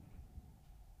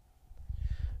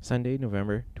Sunday,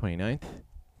 November 29th.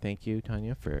 Thank you,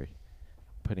 Tanya, for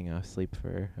putting us asleep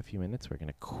for a few minutes. We're going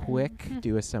to quick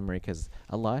do a summary because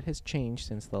a lot has changed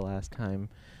since the last time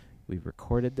we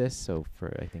recorded this. So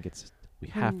I think we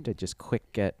have to just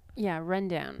quick get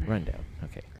rundown.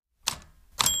 Okay.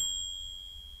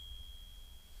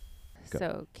 Go.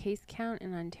 So case count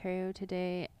in Ontario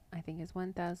today, I think, is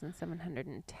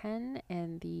 1,710,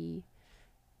 and the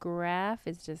graph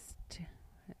is just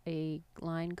a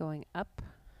line going up.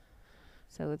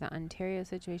 So the Ontario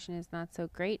situation is not so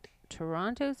great.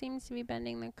 Toronto seems to be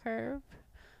bending the curve.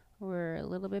 We're a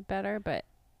little bit better, but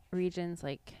regions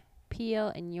like Peel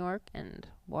and York and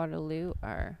Waterloo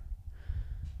are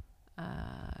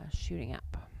shooting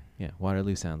up. Yeah,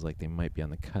 Waterloo sounds like they might be on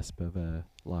the cusp of a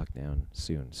lockdown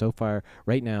soon. So far,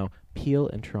 right now, Peel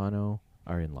and Toronto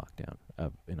are in lockdown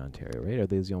in Ontario, right? Are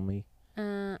those the only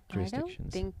jurisdictions? I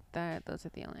don't think that those are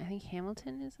the only. I think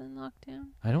Hamilton is in lockdown.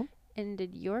 I don't. And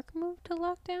did York move to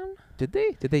lockdown? Did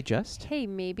they? Did they just? Hey,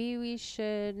 maybe we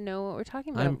should know what we're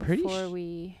talking about I'm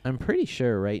pretty I'm pretty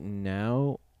sure right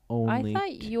now only. I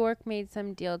thought York made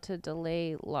some deal to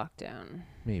delay lockdown.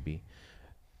 Maybe.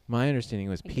 My understanding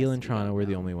was Peel and Toronto were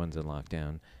the only ones in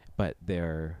lockdown, but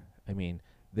there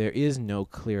is no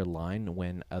clear line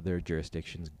when other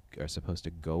jurisdictions are supposed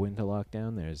to go into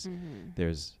lockdown.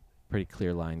 There's pretty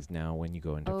clear lines now when you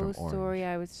go into from orange. Oh, sorry,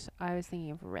 I was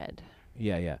thinking of red.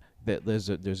 Yeah. There's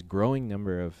a growing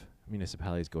number of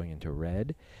municipalities going into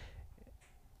red,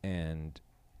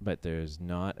 but there's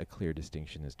not a clear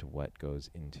distinction as to what goes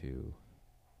into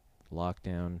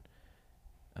lockdown.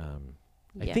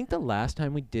 I think the last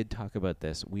time we did talk about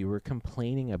this, we were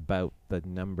complaining about the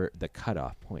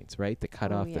cutoff points, right? The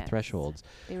cutoff, the thresholds.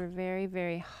 They were very,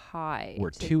 very high. Were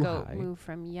too high. Move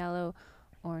from yellow,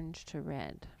 orange to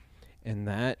red. And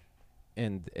that's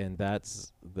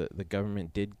the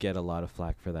government did get a lot of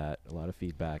flack for that, a lot of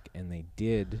feedback, and they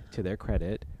did, to their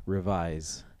credit,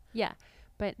 revise. Yeah.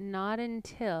 But not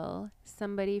until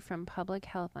somebody from Public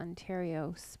Health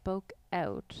Ontario spoke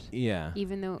out. Yeah.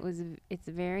 Even though it's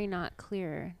very not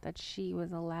clear that she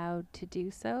was allowed to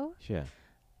do so. Yeah.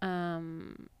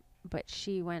 But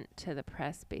she went to the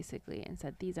press basically and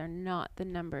said these are not the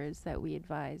numbers that we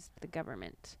advised the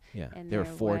government. Yeah. And they're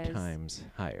 4 times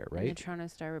higher, right? And the Toronto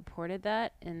Star reported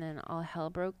that, and then all hell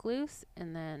broke loose,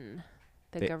 and then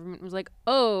the government was like,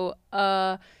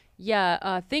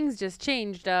 things just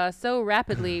changed so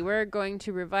rapidly. We're going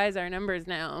to revise our numbers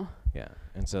now. Yeah,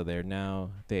 and so they're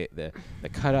now the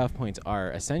cutoff points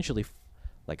are essentially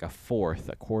like a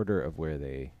quarter of where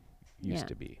they used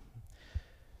to be,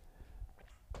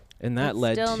 and that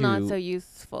led to still not so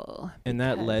useful. And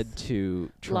that led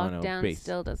to Toronto. Lockdown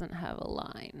still doesn't have a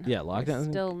line. Yeah, lockdown. There's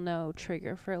still no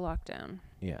trigger for lockdown.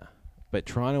 Yeah. But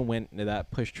that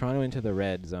pushed Toronto into the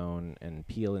red zone and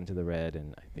Peel into the red,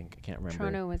 and I can't remember.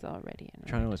 Toronto was already in red.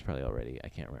 Toronto was probably already, I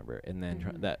can't remember. And then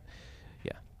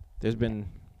there's been,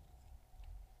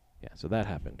 so that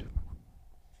happened.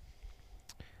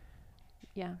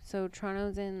 Yeah, so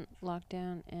Toronto's in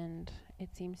lockdown, and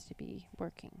it seems to be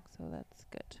working, so that's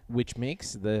good. Which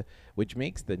makes the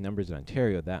numbers in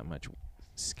Ontario that much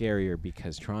scarier,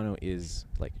 because Toronto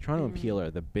and Peel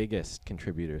are the biggest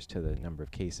contributors to the number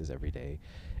of cases every day,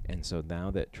 and so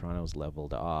now that Toronto's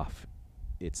leveled off,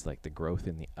 it's like the growth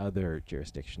in the other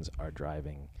jurisdictions are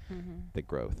driving the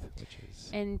growth, which is.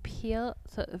 And Peel,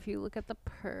 so if you look at the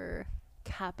per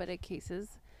capita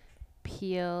cases,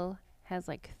 Peel has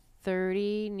like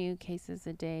 30 new cases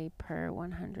a day per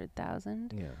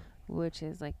 100,000, which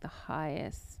is like the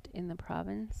highest in the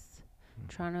province.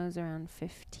 Toronto's around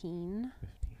 15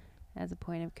 as a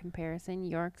point of comparison.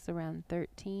 York's around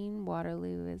 13.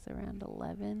 Waterloo is around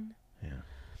 11. Yeah.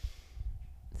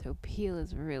 So Peel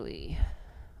is really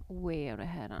way out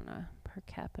ahead on a per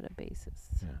capita basis.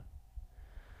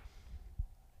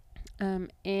 Yeah.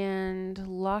 And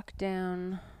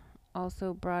lockdown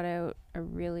also brought out a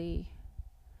really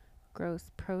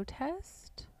gross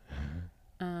protest.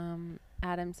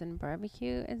 Adamson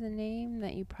Barbecue is a name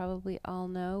that you probably all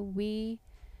know.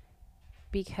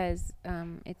 Because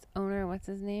its owner, what's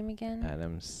his name again?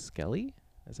 Adam Skelly?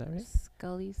 Is that right?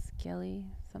 Skelly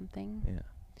something. Yeah.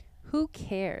 Who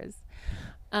cares?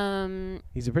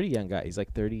 He's a pretty young guy. He's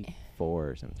like 34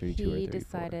 or something, 32 or 34. He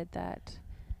decided that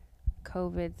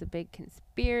COVID's a big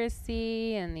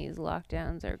conspiracy and these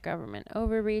lockdowns are government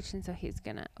overreach, and so he's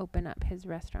going to open up his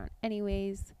restaurant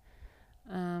anyways.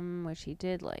 Which he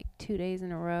did like 2 days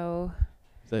in a row.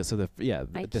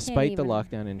 Despite the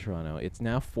lockdown in Toronto, it's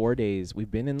now 4 days. We've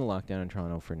been in the lockdown in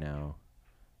Toronto for now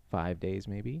 5 days,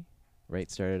 maybe. Right?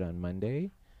 Started on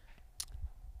Monday.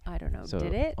 I don't know. So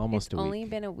did it? Almost it's a week. only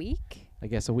been a week. I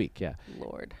guess a week, yeah.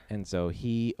 Lord. And so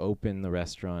he opened the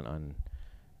restaurant on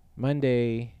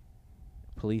Monday.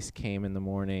 Police came in the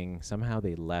morning. Somehow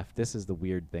they left. This is the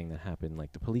weird thing that happened.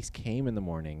 Like, the police came in the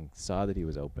morning, saw that he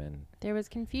was open. There was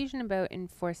confusion about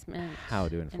enforcement. How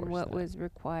to enforce and what that. was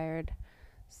required.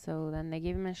 So then they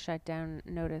gave him a shutdown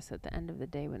notice at the end of the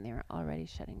day when they were already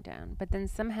shutting down. But then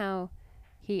somehow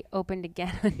he opened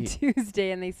again on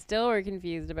Tuesday, and they still were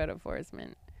confused about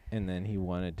enforcement. And then he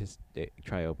wanted to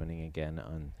try opening again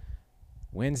on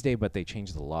Wednesday, but they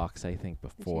changed the locks, I think, They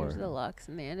before. changed the locks,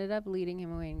 and they ended up leading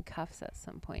him away in cuffs at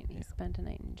some point. He spent a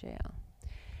night in jail.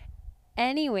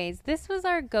 Anyways, this was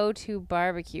our go-to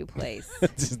barbecue place.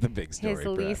 This is the big story. His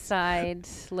for us.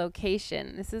 Leaside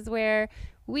location. This is where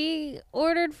we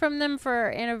ordered from them for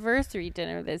our anniversary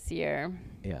dinner this year.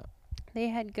 Yeah. They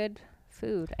had good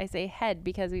food. I say had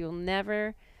because we will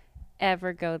never,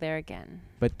 ever go there again.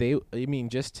 But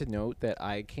just to note that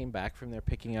I came back from there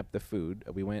picking up the food.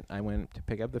 I went to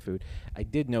pick up the food. I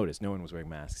did notice no one was wearing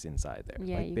masks inside there.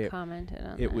 Yeah, like you commented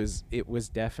on it that. it was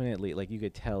definitely, like, you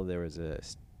could tell there was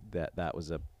that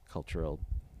was a cultural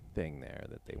thing there,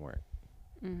 that they weren't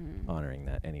honoring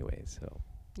that anyways. So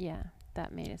Yeah,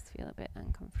 that made us feel a bit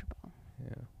uncomfortable.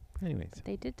 yeah. Anyways.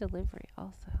 They did delivery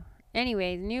also.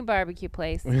 Anyways, new barbecue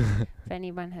place. If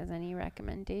anyone has any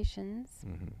recommendations.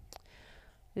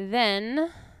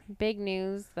 Then, big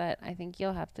news that I think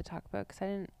you'll have to talk about because I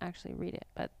didn't actually read it.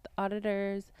 But the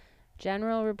auditor's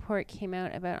general report came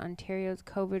out about Ontario's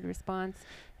COVID response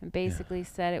and basically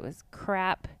said it was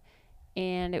crap,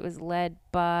 and it was led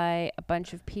by a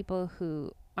bunch of people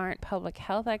who aren't public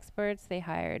health experts. They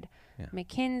hired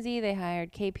McKinsey, they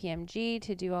hired KPMG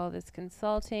to do all this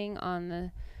consulting on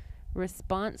the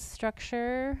response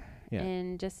structure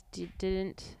and just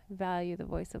didn't value the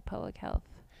voice of public health.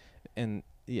 And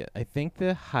yeah, I think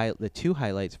the two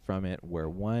highlights from it were,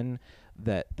 one,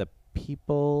 that the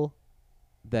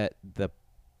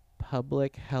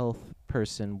public health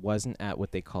person wasn't at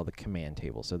what they call the command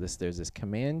table. So there's this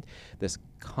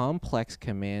complex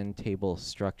command table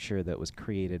structure that was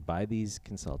created by these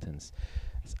consultants.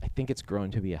 I think it's grown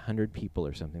to be 100 people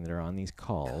or something that are on these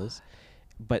calls.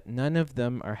 But none of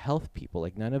them are health people.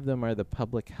 Like, none of them are the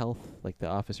public health, like the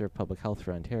Officer of Public Health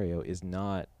for Ontario is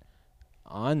not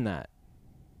on that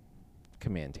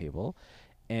command table.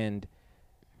 And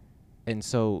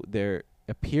so there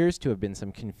appears to have been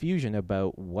some confusion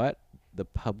about what the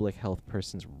public health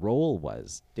person's role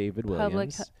was. David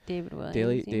Williams. David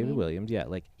Williams. David Williams, yeah.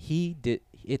 Like,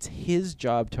 it's his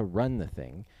job to run the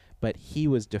thing, but he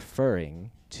was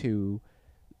deferring to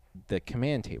the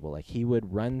command table. Like, he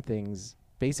would run things,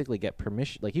 basically get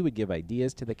permission. Like, he would give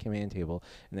ideas to the command table,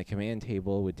 and the command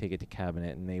table would take it to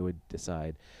cabinet, and they would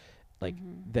decide. Like,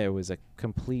 there was a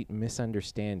complete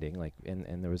misunderstanding. Like,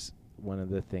 and there was one of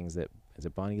the things that, is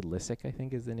it Bonnie Lysyk, I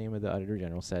think is the name of the Auditor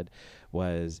General, said,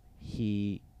 was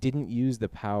he didn't use the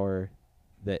power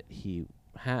that he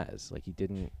has. Like,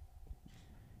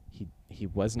 he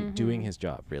wasn't doing his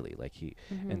job, really. Like,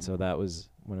 and so that was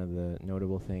one of the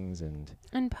notable things.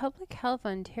 And Public Health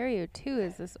Ontario too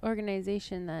is this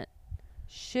organization that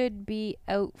should be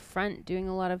out front doing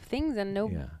a lot of things, and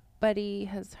nobody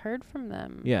has heard from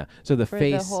them. Yeah. So the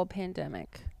the whole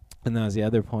pandemic. And that was the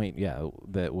other point. Yeah,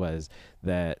 that was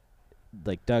that,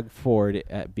 like, Doug Ford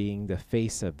at being the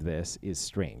face of this is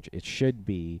strange. It should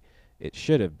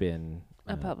have been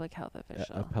a public health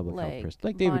official, a public like health person,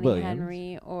 like David Bonnie Williams,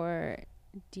 Henry or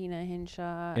Dina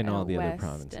Hinshaw, in all the West, other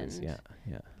provinces. and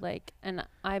like, and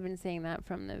I've been saying that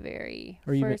from the very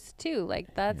first too.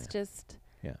 Like, that's just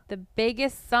the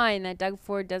biggest sign that Doug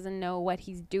Ford doesn't know what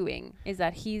he's doing, is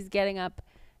that he's getting up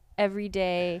every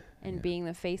day and being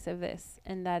the face of this,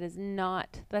 and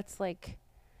that's like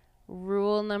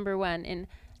rule number one in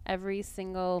every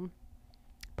single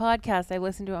podcast I've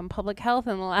listened to on public health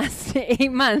in the last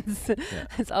 8 months.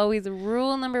 It's always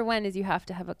rule number one is you have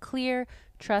to have a clear,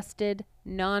 trusted,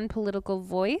 non-political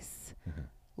voice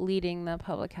leading the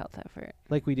public health effort.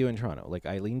 Like we do in Toronto. Like,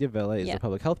 Eileen de Villa is the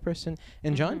public health person,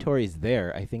 and John Tory's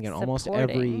there, I think, in almost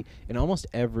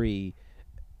every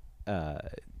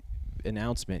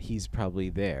announcement he's probably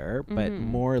there, but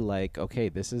more like, okay,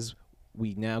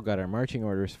 we now got our marching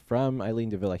orders from Eileen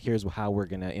de Villa. Here's how we're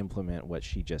going to implement what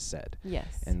she just said.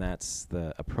 Yes. And that's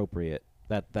the appropriate,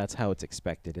 that's how it's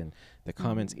expected. And the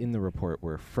comments in the report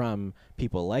were from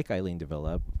people like Eileen de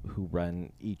Villa, who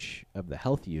run each of the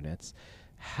health units,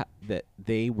 that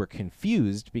they were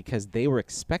confused because they were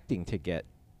expecting to get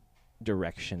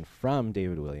direction from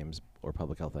David Williams or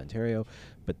Public Health Ontario,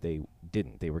 but they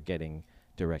didn't. They were getting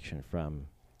direction from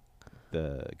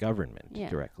the government Yeah.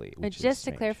 directly. But Which is just to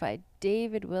strange. clarify,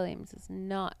 David Williams is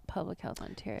not Public Health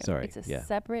Ontario. Sorry, It's a yeah.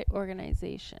 separate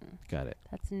organization. Got it.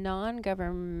 That's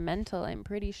non-governmental, I'm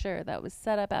pretty sure. That was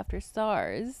set up after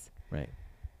SARS. Right.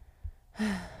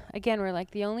 Again, we're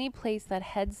like the only place that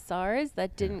had SARS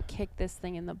that didn't kick this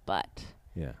thing in the butt.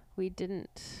 Yeah. We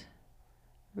didn't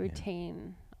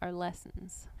retain our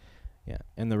lessons. Yeah.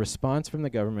 And the response from the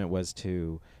government was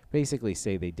to basically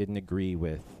say they didn't agree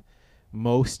with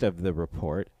most of the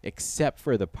report, except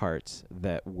for the parts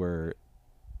that were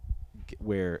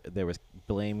where there was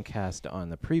blame cast on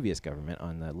the previous government,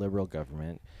 on the Liberal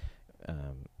government,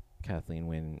 Kathleen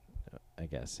Wynne, I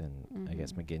guess, and I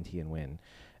guess McGuinty and Wynne,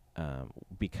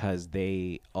 because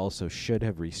they also should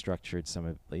have restructured some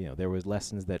of, there was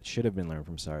lessons that should have been learned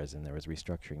from SARS, and there was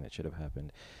restructuring that should have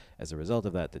happened as a result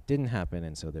of that didn't happen,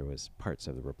 and so there was parts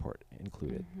of the report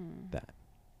included that.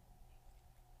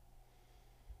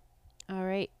 All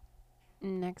right.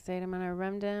 Next item on our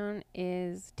rundown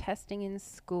is testing in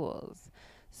schools.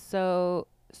 So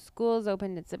schools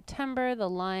opened in September. The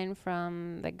line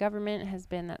from the government has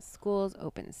been that schools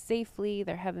open safely.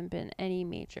 There haven't been any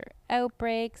major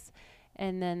outbreaks.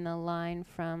 And then the line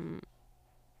from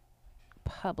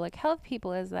public health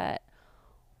people is that,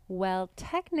 well,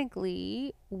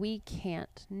 technically, we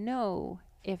can't know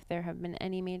if there have been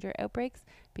any major outbreaks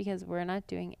because we're not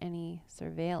doing any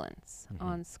surveillance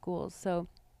on schools. So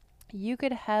you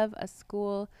could have a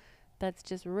school that's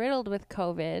just riddled with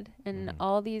COVID and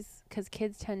all these, because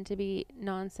kids tend to be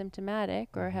non-symptomatic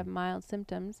or have mild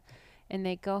symptoms, and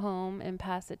they go home and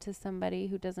pass it to somebody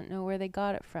who doesn't know where they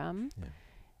got it from.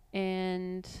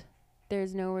 And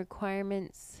there's no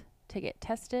requirements to get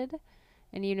tested.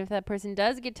 And even if that person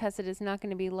does get tested, it's not going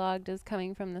to be logged as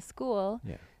coming from the school.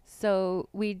 So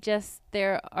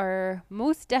there are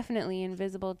most definitely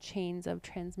invisible chains of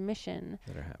transmission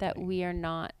that we are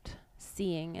not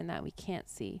seeing and that we can't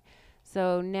see.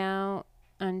 So now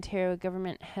Ontario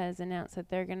government has announced that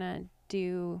they're going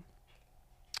to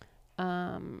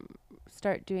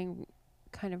start doing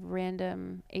kind of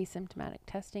random asymptomatic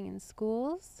testing in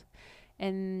schools.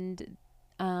 And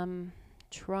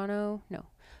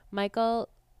Michael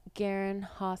Garron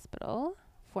Hospital,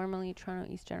 formerly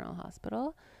Toronto East General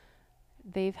Hospital,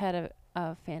 they've had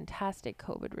a fantastic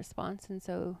COVID response. And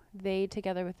so they,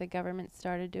 together with the government,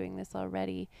 started doing this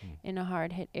already in a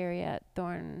hard-hit area at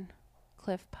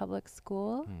Thorncliffe Public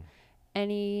School.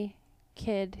 Any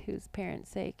kid whose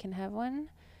parents say can have one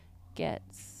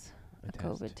gets a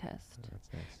COVID test. Oh, that's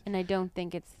nice. And I don't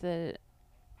think it's the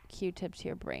Q-tip to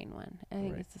your brain one. I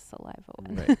think it's the saliva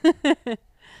one. Right.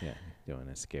 Yeah, you don't want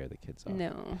to scare the kids off.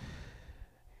 No.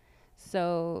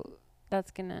 So that's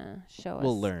going to show us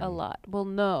learn a lot. We'll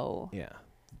know. Yeah.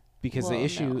 Because the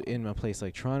issue in a place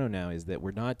like Toronto now is that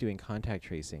we're not doing contact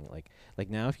tracing. Like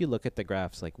now, if you look at the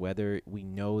graphs, like whether we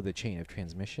know the chain of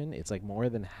transmission, it's like more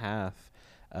than half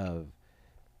of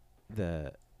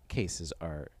the cases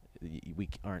are we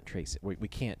aren't trace we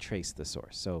can't trace the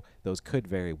source. So those could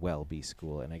very well be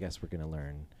school, and I guess we're going to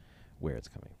learn where it's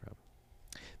coming from.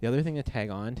 The other thing to tag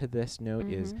on to this note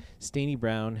is Staney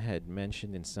Brown had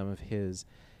mentioned in some of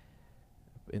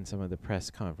the press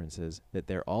conferences that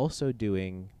they're also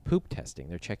doing poop testing.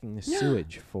 They're checking the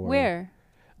sewage for where?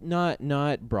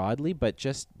 Not broadly, but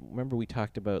just remember we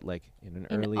talked about like in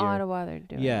earlier Ottawa they're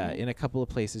doing. Yeah, in a couple of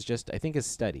places, just I think as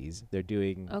studies, they're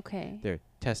doing they're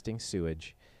testing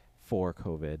sewage for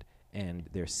COVID, and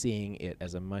they're seeing it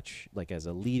as as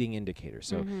a leading indicator.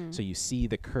 So so you see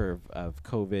the curve of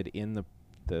COVID in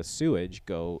the sewage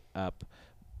go up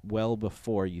well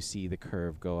before you see the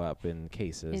curve go up in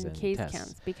cases and case tests.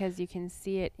 counts, because you can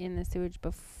see it in the sewage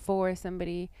before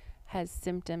somebody has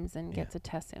symptoms and gets a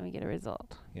test and we get a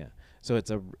result. Yeah. So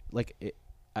it's I'm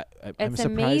it's surprised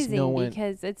amazing no one,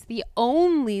 because it's the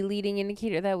only leading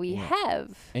indicator that we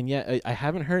have. And yet I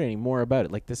haven't heard any more about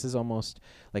it. Like this is almost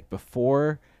like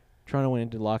before Toronto went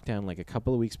into lockdown, like a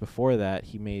couple of weeks before that,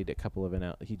 he made a couple of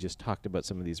he just talked about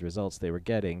some of these results they were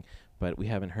getting, but we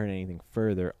haven't heard anything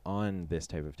further on this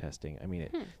type of testing. I mean,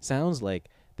 it sounds like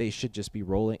they should just be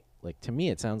rolling. Like to me,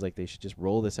 it sounds like they should just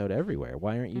roll this out everywhere.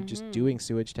 Why aren't you just doing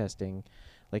sewage testing?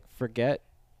 Like forget.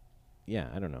 Yeah,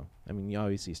 I don't know. I mean, you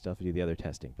obviously still have to do the other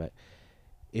testing, but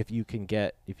if you can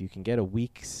get a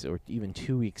week's or even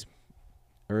 2 weeks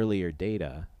earlier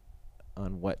data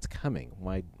on what's coming,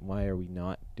 why are we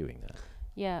not doing that?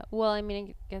 Yeah, well, I mean,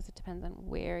 I guess it depends on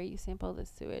where you sample the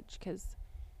sewage, because,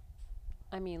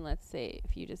 I mean, let's say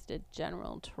if you just did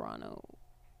general Toronto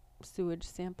sewage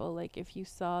sample, like if you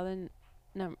saw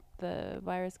the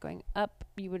virus going up,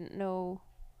 you wouldn't know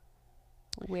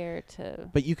where to.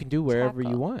 But you can do wherever you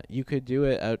tackle. want. You could do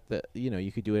it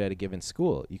you could do it at a given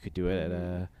school. You could do it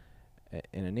Mhm.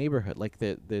 in a neighborhood. Like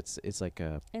it's like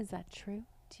a. Is that true?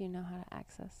 Do you know how to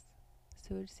access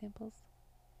sewage samples?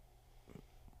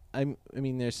 I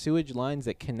mean, there's sewage lines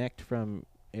that connect from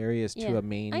areas to a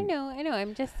main. I know.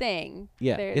 I'm just saying.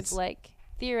 Yeah, There's it's like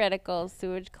theoretical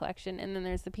sewage collection, and then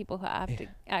there's the people who have to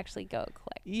actually go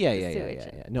collect yeah, the yeah, yeah,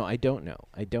 sewage. yeah. No, I don't know.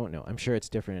 I'm sure it's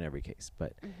different in every case,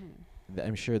 but Mm-hmm.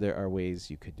 I'm sure there are ways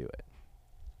you could do it.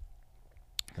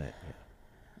 But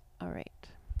yeah, All right.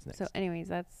 it's next. So, anyways,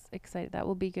 that's exciting. That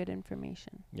will be good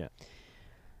information. Yeah.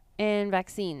 And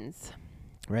vaccines.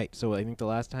 Right. So I think the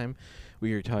last time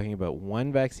we were talking about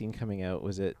one vaccine coming out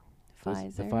was the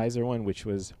Pfizer one, which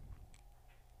was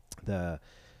the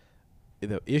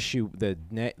issue, the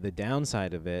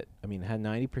downside of it. I mean, it had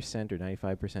 90% or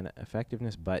 95%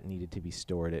 effectiveness, but needed to be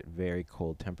stored at very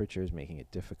cold temperatures, making it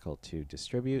difficult to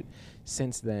distribute.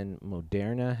 Since then,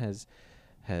 Moderna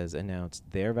has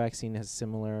announced their vaccine has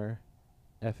similar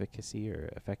efficacy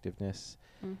or effectiveness,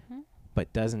 Mm-hmm.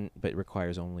 but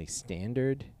requires only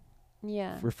standard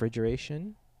Yeah.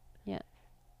 refrigeration. Yeah.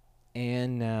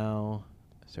 And now,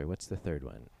 sorry, what's the third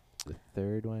one? The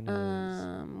third one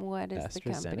What is the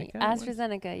company? AstraZeneca, I want?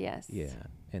 AstraZeneca, yes. yeah,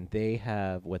 and they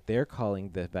have what they're calling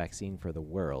the vaccine for the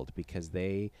world because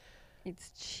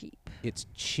It's cheap. it's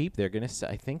cheap. They're gonna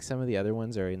I think some of the other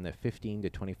ones are in the $15 to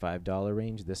 $25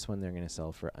 range. This one they're gonna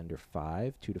sell for under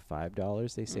 $2 to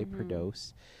 $5. They say per Mhm.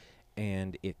 dose,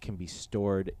 and it can be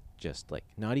stored just like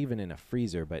not even in a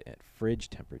freezer, but at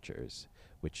fridge temperatures,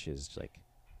 which is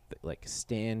like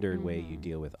standard way you Mhm.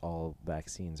 deal with all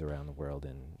vaccines around the world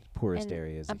in poorest And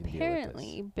areas. You can deal with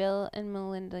apparently, Bill and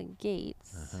Melinda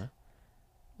Gates this.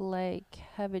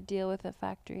 have a deal with a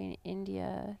factory in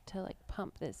India to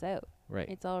pump this out. Right.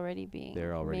 It's already being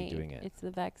They're already made. doing it. It's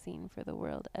the vaccine for the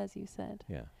world, as you said.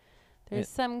 Yeah. There's It-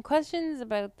 some questions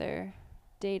about their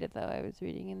data, though. I was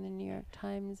reading in the New York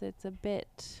Times. It's a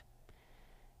bit.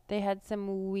 They had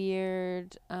some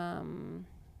weird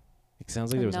It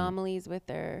sounds like there was a anomalies with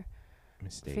their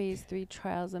mistake. phase 3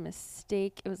 trials. A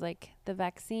mistake. It was like the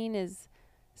vaccine is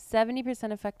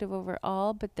 70% effective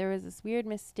overall, but there was this weird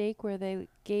mistake where they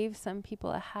gave some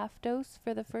people a half dose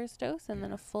for the first dose and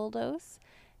then a full dose,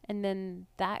 and then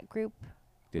that group,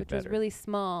 Did which was better. really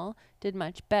small, did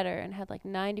much better and had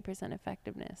 90%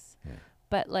 effectiveness. Yeah.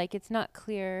 But it's not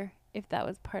clear if that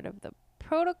was part of the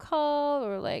protocol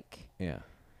or Yeah.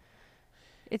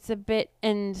 it's a bit,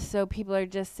 and so people are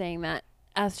just saying that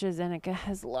AstraZeneca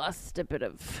has lost a bit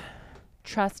of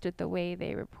trust with the way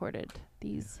they reported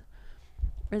these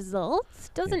results.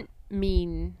 Doesn't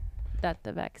mean that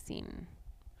the vaccine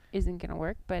isn't going to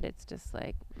work, but it's just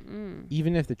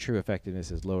Even if the true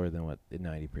effectiveness is lower than what the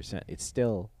 90%, it's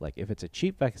still if it's a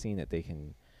cheap vaccine that they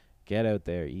can get out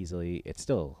there easily, it's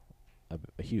still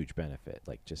a huge benefit.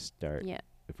 Just start yeah.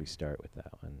 if we start with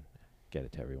that one, get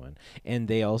it to everyone. And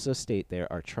they also state they're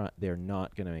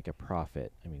not going to make a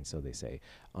profit. I mean, so they say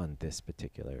on this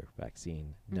particular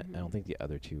vaccine. I don't think the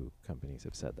other two companies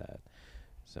have said that.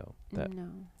 So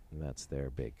No. that's their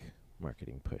big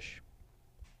marketing push.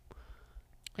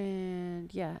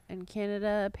 And and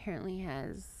Canada apparently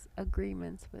has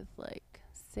agreements with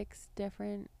 6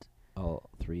 different, All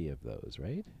three of those,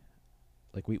 right?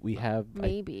 We have.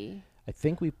 maybe. I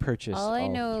think we purchased. All I all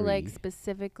know, three.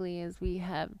 Specifically, is we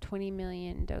have 20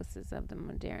 million doses of the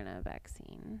Moderna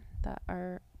vaccine that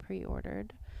are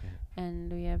pre-ordered, Yeah.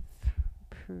 and we have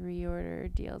pre-order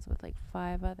deals with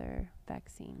 5 other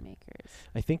vaccine makers.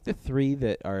 I think the three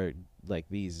that are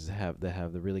these have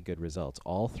the really good results.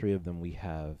 All three of them we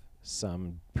have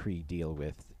some pre-deal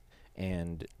with,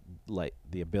 and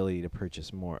the ability to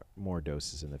purchase more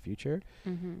doses in the future.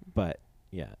 Mm-hmm. But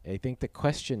yeah, I think the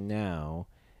question now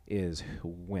is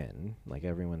when.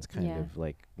 Everyone's kind Yeah. of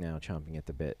now chomping at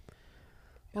the bit.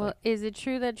 Well, is it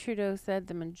true that Trudeau said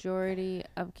the majority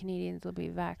of Canadians will be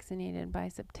vaccinated by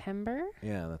September?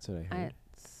 Yeah, that's what I heard.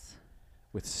 It's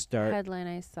With start, headline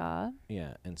I saw.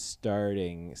 yeah, and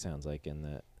starting sounds like in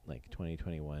the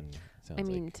 2021. Sounds I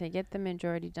mean, to get the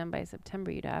majority done by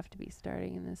September, you'd have to be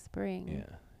starting in the spring.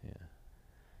 yeah.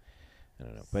 I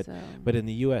don't know, So but in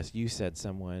the U.S., you said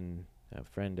someone, a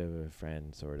friend of a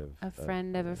friend, sort of. a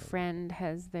friend of a friend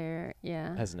has their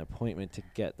has an appointment to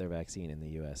get their vaccine in the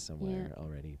U.S. somewhere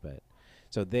already. But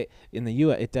so in the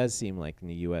U.S., it does seem like in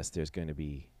the U.S. there's going to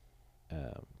be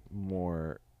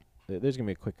more. There's going to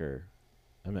be a quicker.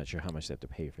 I'm not sure how much they have to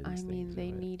pay for these I things. mean,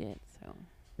 they but need it, so.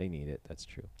 They need it. That's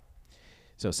true.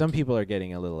 So some people are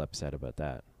getting a little upset about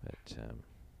that, but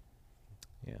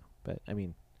yeah. But I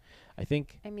mean, I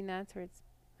think I mean, that's where it's.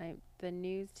 The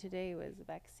news today was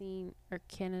vaccine, or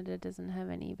Canada doesn't have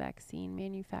any vaccine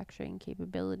manufacturing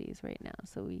capabilities right now,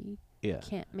 so we Yeah.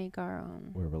 can't make our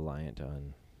own. We're reliant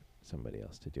on somebody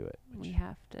else to do it. We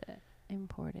have to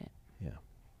import it. Yeah.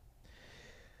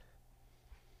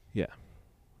 Yeah.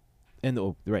 And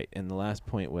and the last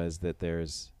point was that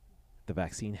there's the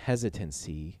vaccine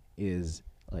hesitancy is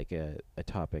like a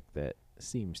topic that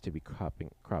seems to be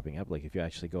cropping up. Like if you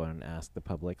actually go out and ask the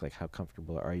public, like how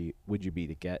comfortable would you be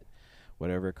to get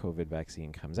whatever COVID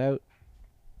vaccine comes out,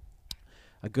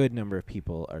 a good number of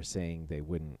people are saying they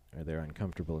wouldn't, or they're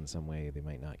uncomfortable in some way, they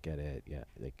might not get it. Yeah,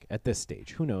 like at this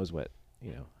stage, who knows what,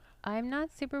 I'm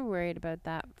not super worried about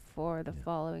that for the Yeah.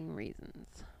 following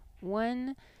reasons.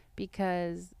 One,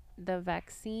 because the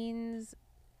vaccines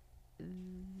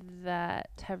that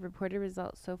have reported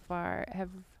results so far have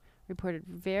reported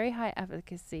very high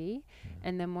efficacy,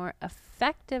 and the more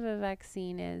effective a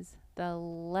vaccine is, the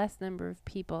less number of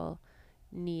people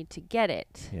need to get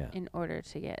it Yeah. in order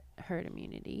to get herd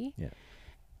immunity. Yeah.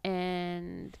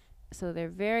 And so they're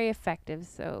very effective,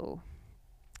 so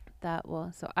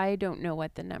I don't know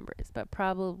what the number is, but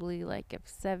probably like if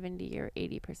 70 or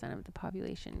 80% of the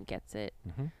population gets it,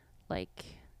 Mm-hmm.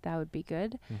 like that would be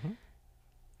good. Mm-hmm.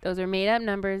 Those are made up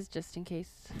numbers, just in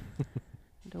case.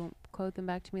 Don't quote them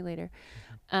back to me later.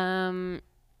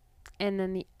 And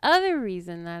then the other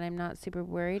reason that I'm not super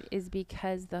worried is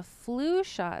because the flu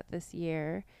shot this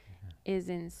year is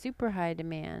in super high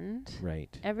demand.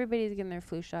 Right. Everybody's getting their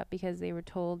flu shot because they were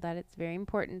told that it's very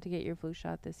important to get your flu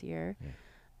shot this year.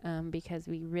 Yeah. Because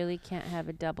we really can't have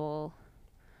a double,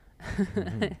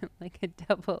 Mhm. like a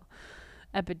double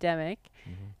epidemic.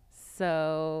 Mm-hmm.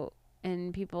 So,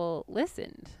 and people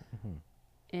listened, Mm-hmm.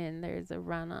 and there's a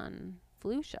run on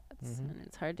flu shots, Mhm. and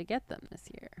it's hard to get them this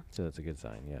year. So that's a good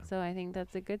sign. Yeah. So I think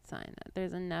that's a good sign that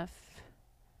there's enough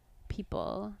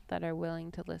people that are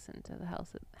willing to listen to the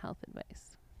health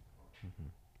advice. Mm-hmm.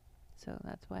 So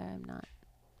that's why I'm not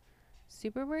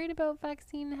super worried about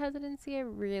vaccine hesitancy. I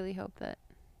really hope that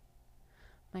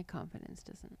my confidence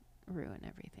doesn't ruin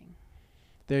everything.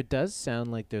 There does sound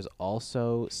like there's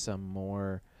also some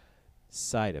more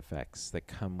side effects that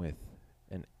come with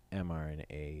an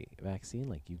mRNA vaccine.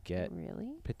 Like you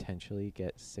Really? potentially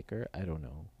get sicker. I don't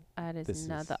know That is This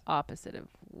not is- the opposite of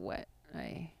what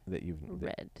I that you've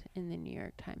read in the New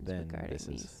York Times then regarding this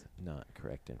me. is not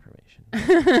correct information.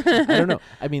 I don't know.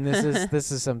 I mean,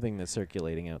 this is something that's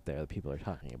circulating out there that people are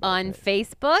talking about. On right?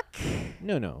 Facebook?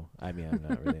 No. I mean, I'm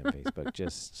not really on Facebook.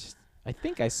 Just I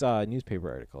think I saw a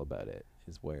newspaper article about it.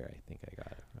 Is where I think I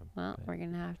got it from. Well, but we're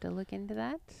going to have to look into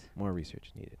that. more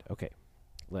research needed. Okay,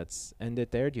 let's end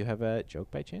it there. Do you have a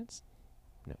joke by chance?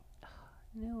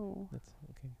 No. That's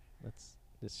okay.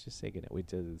 Let's just say goodnight.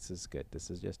 This is good.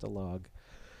 This is just a log.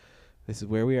 This is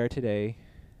where we are today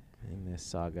in this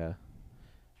saga.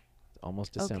 It's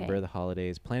almost December. Okay. The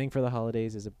holidays. Planning for the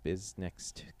holidays is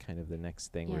next, kind of the next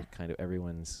thing. Yeah. Where kind of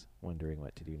everyone's wondering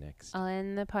what to do next. I'll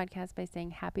end the podcast by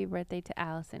saying happy birthday to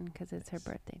Allison because it's her Yes.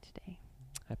 birthday today.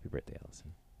 Happy birthday,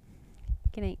 Allison.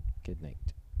 Good night. Good night.